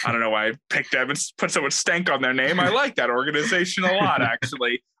 I don't know why I picked them and put so much stank on their name. I like that organization a lot,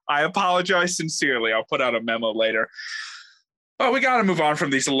 actually. I apologize sincerely. I'll put out a memo later. But we got to move on from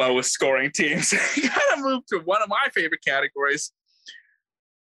these lowest scoring teams. We got to move to one of my favorite categories.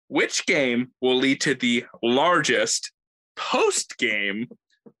 Which game will lead to the largest post-game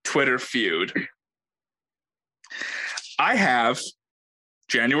Twitter feud? I have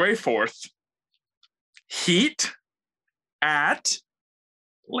January 4th, Heat at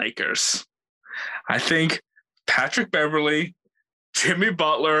Lakers. I think Patrick Beverley, Jimmy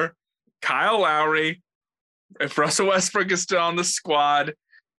Butler, Kyle Lowry, if Russell Westbrook is still on the squad,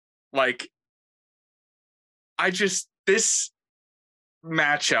 like, this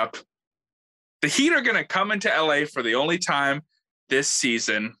matchup, the Heat are going to come into LA for the only time this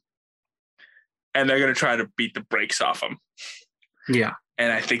season, and they're going to try to beat the brakes off them. Yeah.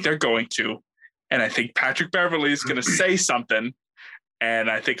 And I think they're going to. And I think Patrick Beverley is going to say something. And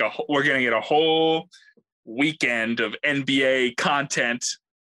I think we're going to get a whole weekend of NBA content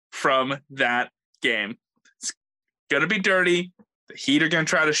from that game. It's going to be dirty. The Heat are going to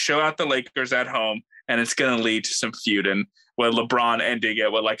try to show out the Lakers at home. And it's going to lead to some feuding with LeBron ending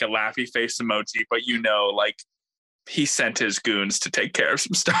it with like a laughy face emoji. But, like, he sent his goons to take care of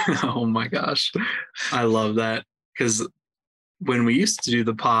some stuff. Oh, my gosh. I love that. Because when we used to do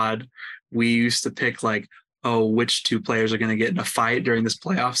the pod, we used to pick like oh, which two players are going to get in a fight during this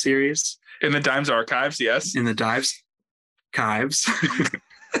playoff series In the Dimes archives, yes. in the Dives. Kives.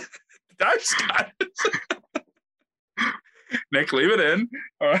 Dimes guys. Nick, leave it in.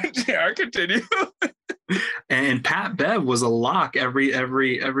 All right, JR, continue. And Pat Bev was a lock every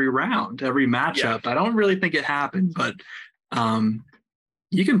round, every matchup. I don't really think it happened, but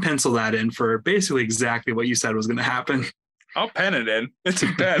you can pencil that in for basically exactly what you said was going to happen. I'll pen it in. It's a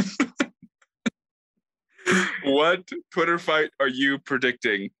pen. What Twitter fight are you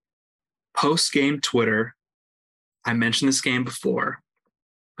predicting? Post-game Twitter, I mentioned this game before,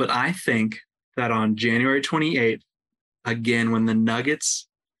 but I think that on January 28th, again, when the Nuggets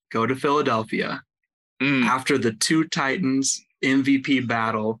go to Philadelphia, after the two Titans MVP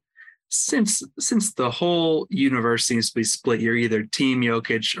battle, since the whole universe seems to be split, you're either Team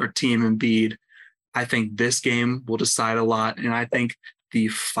Jokic or Team Embiid. I think this game will decide a lot, and I think the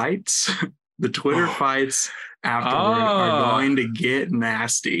fights, the Twitter fights afterward are going to get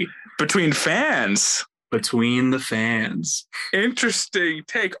nasty between fans. Between the fans. Interesting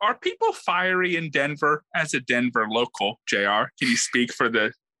take. Are people fiery in Denver as a Denver local, JR? Can you speak for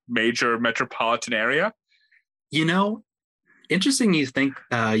the major metropolitan area? You know, interesting you think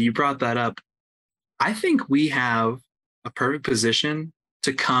you brought that up. I think we have a perfect position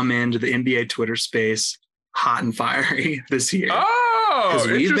to come into the NBA Twitter space hot and fiery this year. Oh, because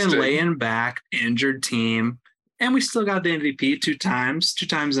we've been laying back, injured team, and we still got the MVP two times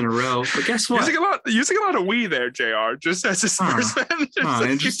in a row. But guess what? Using a lot of we there, JR, just as a Spurs fan.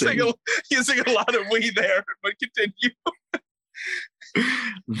 Interesting. Using a lot of we there, but continue.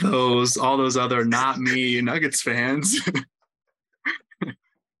 All those other not me Nuggets fans.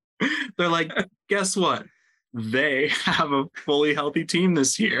 They're like, guess what? They have a fully healthy team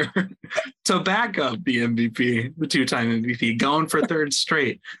this year to back up the MVP, the two-time MVP, going for third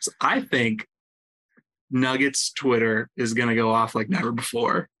straight. So I think Nuggets Twitter is going to go off like never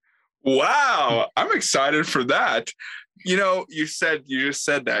before. Wow. I'm excited for that. You know, you just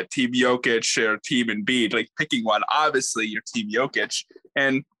said that Team Jokic or Team Embiid, like picking one. Obviously, you're Team Jokic.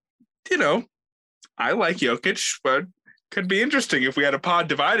 And, you know, I like Jokic, but could be interesting if we had a pod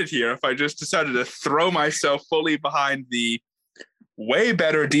divided here, if I just decided to throw myself fully behind the way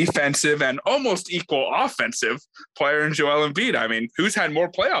better defensive and almost equal offensive player in Joel Embiid. I mean, who's had more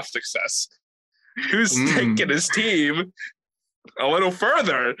playoff success? Who's taken his team a little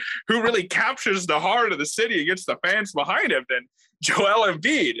further? Who really captures the heart of the city and gets the fans behind him than Joel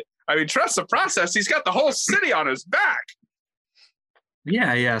Embiid? I mean, trust the process. He's got the whole city on his back.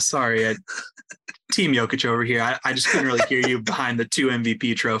 Yeah. Sorry. Team Jokic over here. I just couldn't really hear you behind the two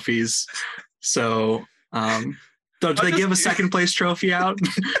MVP trophies. So do they give a second place trophy out?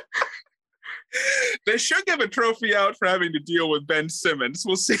 They should give a trophy out for having to deal with Ben Simmons.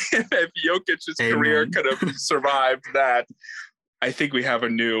 We'll see if Jokic's career could have survived that. I think we have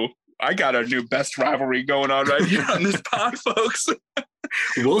I got a new best rivalry going on right here on this pod, folks.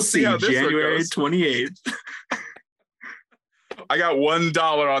 We'll see January 28th. I got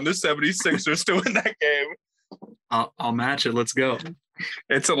 $1 on the 76ers to win that game. I'll match it. Let's go.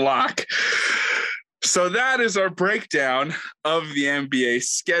 It's a lock. So that is our breakdown of the NBA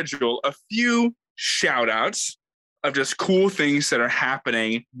schedule. A few shout outs of just cool things that are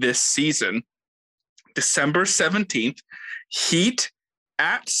happening this season. December 17th, Heat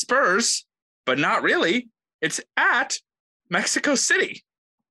at Spurs, but not really. It's at Mexico City.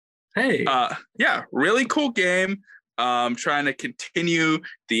 Hey. Yeah, really cool game. Trying to continue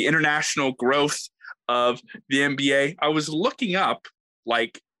the international growth of the NBA. I was looking up,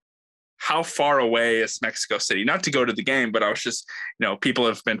 how far away is Mexico City? Not to go to the game, but I was just, people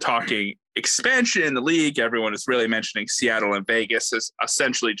have been talking expansion in the league. Everyone is really mentioning Seattle and Vegas as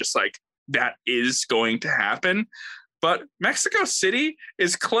essentially just that is going to happen. But Mexico City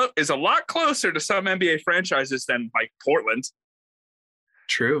is a lot closer to some NBA franchises than Portland.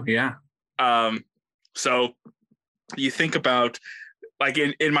 True. Yeah. So you think about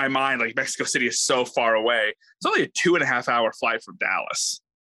in my mind, Mexico City is so far away. It's only a 2.5 hour flight from Dallas.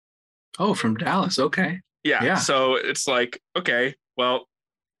 Oh, from Dallas. Okay. Yeah. So it's okay, well,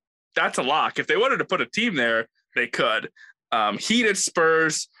 that's a lock. If they wanted to put a team there, they could. Heat at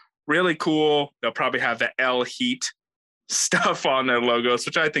Spurs, really cool. They'll probably have the L Heat stuff on their logos,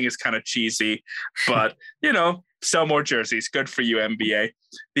 which I think is kind of cheesy, but sell more jerseys. Good for you, NBA.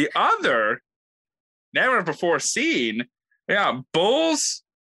 The other never before seen, Bulls,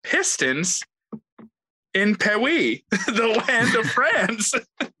 Pistons in Paris, the land of France.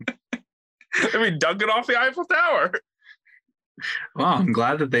 I mean, dunk it off the Eiffel Tower. Well, I'm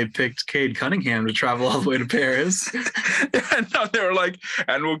glad that they picked Cade Cunningham to travel all the way to Paris. Yeah, no, they were like,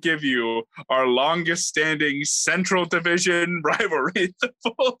 and we'll give you our longest standing Central Division rivalry, the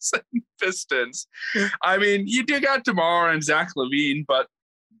Bulls and Pistons. I mean, you do got DeMar and Zach LaVine, but,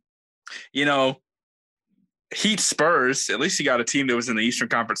 you know, Heat Spurs, at least you got a team that was in the Eastern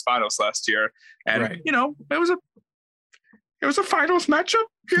Conference Finals last year. And, Right. you know, it was a finals matchup.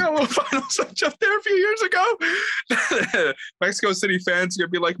 Yeah, a little finals matchup there a few years ago. Mexico City fans are going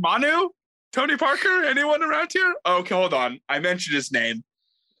to be like, Manu, Tony Parker, anyone around here? Okay, hold on. I mentioned his name.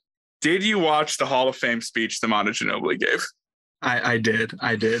 Did you watch the Hall of Fame speech that Manu Ginobili gave? I did.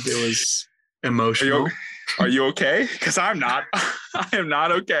 It was emotional. Are you okay? Because I'm not. I am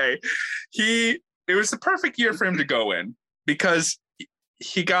not okay. It was the perfect year for him to go in because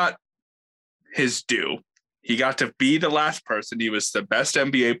he got his due. He got to be the last person. He was the best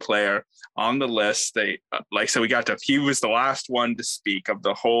NBA player on the list. He was the last one to speak of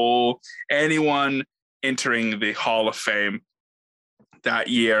the whole, anyone entering the Hall of Fame that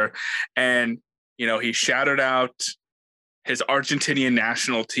year. And, you know, he shouted out his Argentinian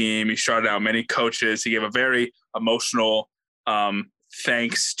national team. He shouted out many coaches. He gave a very emotional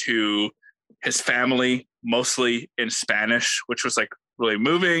thanks to his family, mostly in Spanish, which was like really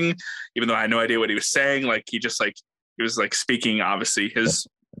moving, even though I had no idea what he was saying. Like he was speaking obviously his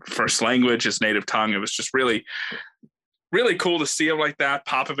first language, his native tongue. It was just really, really cool to see him like that.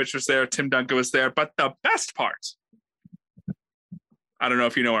 Popovich was there, Tim Duncan was there, but the best part, I don't know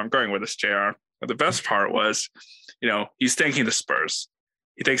if you know where I'm going with this, JR, but the best part was, you know, he's thanking the Spurs.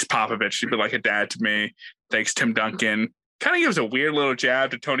 He thanks Popovich. He'd been like a dad to me. Thanks Tim Duncan. Kind of gives a weird little jab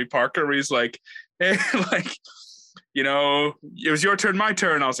to Tony Parker where he's like, hey, like, you know, it was your turn, my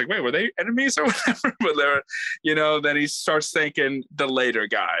turn. I was like, wait, were they enemies or whatever? But they're, you know, then he starts thanking the later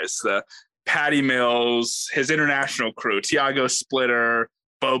guys, the Patty Mills, his international crew, Tiago Splitter,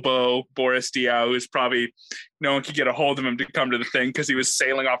 Bobo, Boris Diaw, who's probably no one could get a hold of him to come to the thing because he was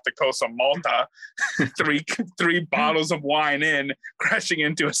sailing off the coast of Malta, three bottles of wine in, crashing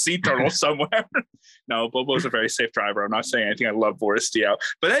into a sea turtle somewhere. No, Bobo's a very safe driver. I'm not saying anything. I love Boris Diaw.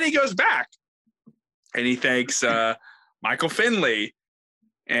 But then he goes back and he thanks Michael Finley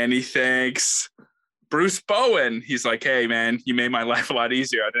and he thanks Bruce Bowen. He's like, hey, man, you made my life a lot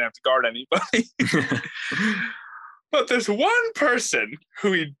easier. I didn't have to guard anybody. But there's one person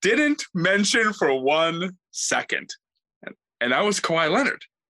who he didn't mention for 1 second, and that was Kawhi Leonard.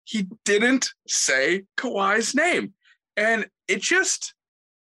 He didn't say Kawhi's name. And it just,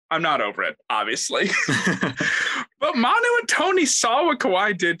 I'm not over it, obviously. But Manu and Tony saw what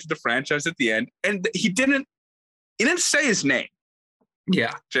Kawhi did to the franchise at the end, and he didn't say his name.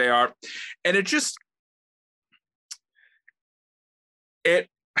 Yeah. JR. And it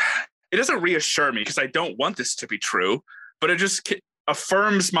doesn't reassure me because I don't want this to be true, but it just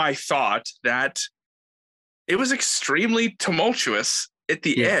affirms my thought that it was extremely tumultuous at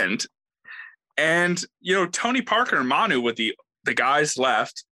the end. And, you know, Tony Parker and Manu with the guys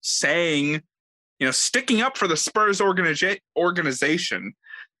left saying, you know, sticking up for the Spurs organization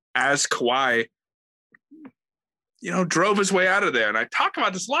as Kawhi, you know, drove his way out of there. And I talk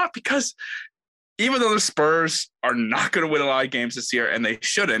about this a lot because even though the Spurs are not going to win a lot of games this year, and they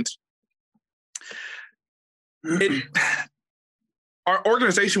shouldn't, our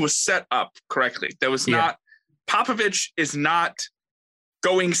organization was set up correctly. There was not, Popovich is not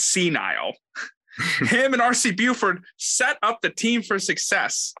going senile. Him and RC Buford set up the team for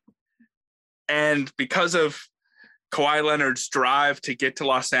success. And because of Kawhi Leonard's drive to get to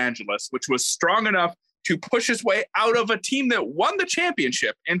Los Angeles, which was strong enough to push his way out of a team that won the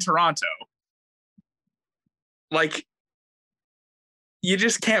championship in Toronto, like, you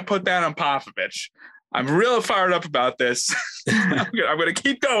just can't put that on Popovich. I'm real fired up about this. I'm going to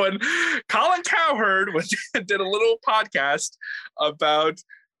keep going. Colin Cowherd did a little podcast about,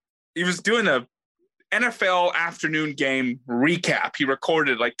 he was doing a NFL afternoon game recap. He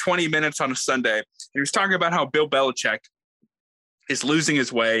recorded like 20 minutes on a Sunday. And he was talking about how Bill Belichick is losing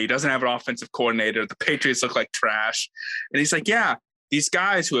his way. He doesn't have an offensive coordinator. The Patriots look like trash. And he's like, yeah, these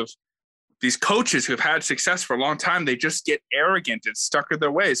coaches who have had success for a long time, they just get arrogant and stuck in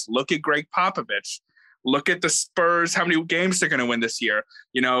their ways. Look at Greg Popovich. Look at the Spurs, how many games they're going to win this year.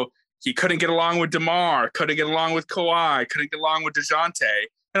 You know, he couldn't get along with DeMar, couldn't get along with Kawhi, couldn't get along with DeJounte.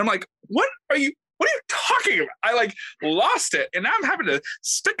 And I'm like, what are you talking about? I like lost it. And now I'm having to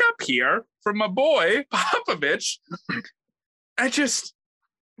stick up here for my boy Popovich. I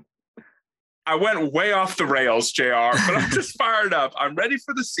went way off the rails, JR, but I'm just fired up. I'm ready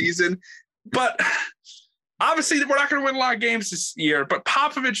for the season. But obviously we're not going to win a lot of games this year, but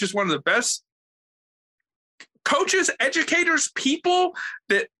Popovich is one of the best coaches, educators, people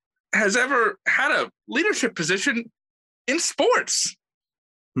that has ever had a leadership position in sports.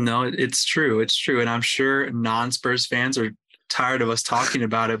 No, it's true. It's true. And I'm sure non-Spurs fans are tired of us talking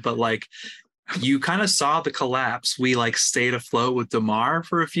about it, but like, you kind of saw the collapse. We like stayed afloat with DeMar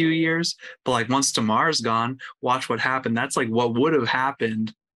for a few years, but like once DeMar's gone, watch what happened. That's like what would have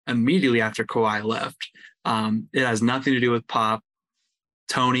happened immediately after Kawhi left. It has nothing to do with Pop.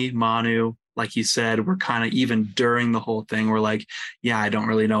 Tony, Manu, like you said, we're kind of, even during the whole thing, we're like, yeah, I don't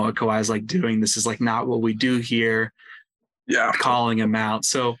really know what Kawhi's like doing. This is like not what we do here. Yeah. Calling him out.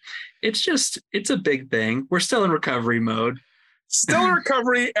 So it's a big thing. We're still in recovery mode. Still in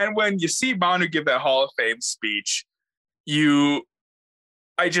recovery. And when you see Manu give that Hall of Fame speech,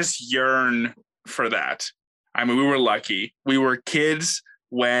 I just yearn for that. I mean, we were lucky. We were kids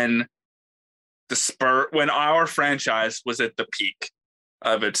when our franchise was at the peak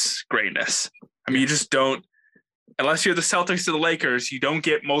of its greatness. I mean, you just don't, unless you're the Celtics or the Lakers, you don't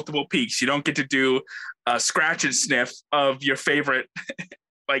get multiple peaks. You don't get to do a scratch and sniff of your favorite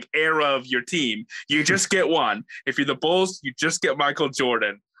like era of your team. You just get one. If you're the Bulls, you just get Michael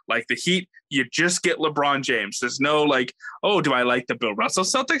Jordan. Like the Heat, you just get LeBron James. There's no like, oh, do I like the Bill Russell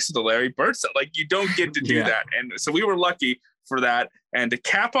Celtics or the Larry Bird Celtics? Like you don't get to do that. And so we were lucky for that. And to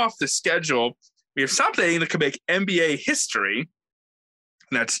cap off the schedule, we have something that could make NBA history.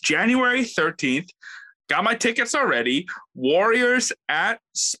 And that's January 13th. Got my tickets already. Warriors at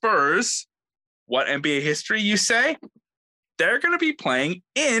Spurs. What NBA history, you say? They're going to be playing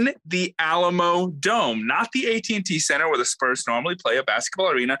in the Alamo Dome, not the AT&T Center where the Spurs normally play, a basketball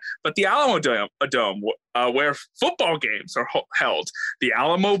arena, but the Alamo Dome, where football games are held. The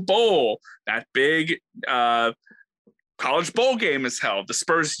Alamo Bowl, that big college bowl game is held. The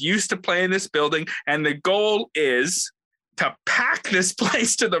Spurs used to play in this building, and the goal is to pack this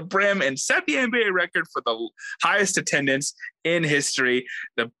place to the brim and set the NBA record for the highest attendance in history.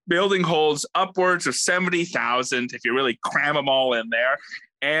 The building holds upwards of 70,000 if you really cram them all in there.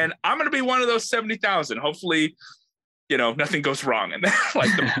 And I'm going to be one of those 70,000. Hopefully, nothing goes wrong and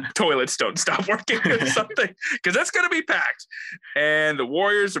like the toilets don't stop working or something, because that's going to be packed. And the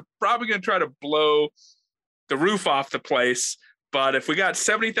Warriors are probably going to try to blow the roof off the place. But if we got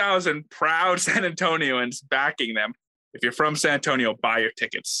 70,000 proud San Antonians backing them, if you're from San Antonio, buy your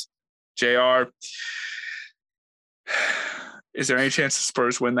tickets. JR, is there any chance the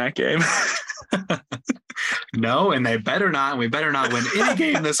Spurs win that game? No, and they better not. And we better not win any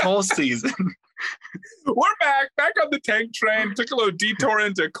game this whole season. We're back on the tank train. Took a little detour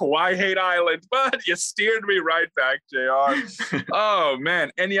into Kawhi Hate Island, but you steered me right back, JR. Oh,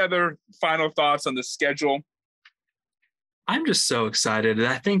 man. Any other final thoughts on the schedule? I'm just so excited.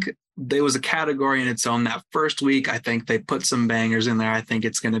 I think there was a category in its own that first week. I think they put some bangers in there. I think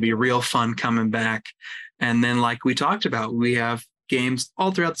it's going to be real fun coming back. And then like we talked about, we have games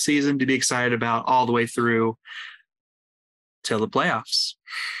all throughout the season to be excited about all the way through till the playoffs.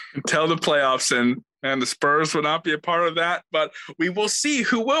 Until the playoffs, and the Spurs will not be a part of that, but we will see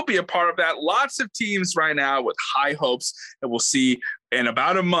who will be a part of that. Lots of teams right now with high hopes, and we'll see in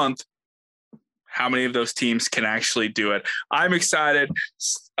about a month how many of those teams can actually do it. I'm excited.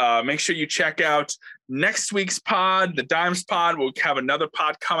 Make sure you check out next week's pod, the Dimes pod. We'll have another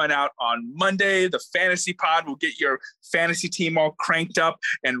pod coming out on Monday. The fantasy pod will get your fantasy team all cranked up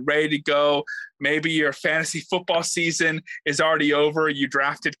and ready to go. Maybe your fantasy football season is already over. You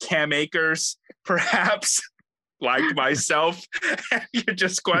drafted Cam Akers, perhaps, like myself. You're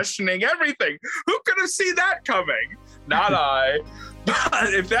just questioning everything. Who could have seen that coming? Not I.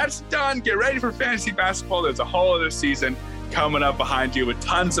 But if that's done, get ready for fantasy basketball. There's a whole other season coming up behind you with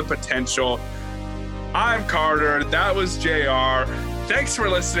tons of potential. I'm Carter. That was JR. Thanks for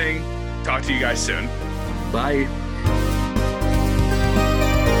listening. Talk to you guys soon. Bye.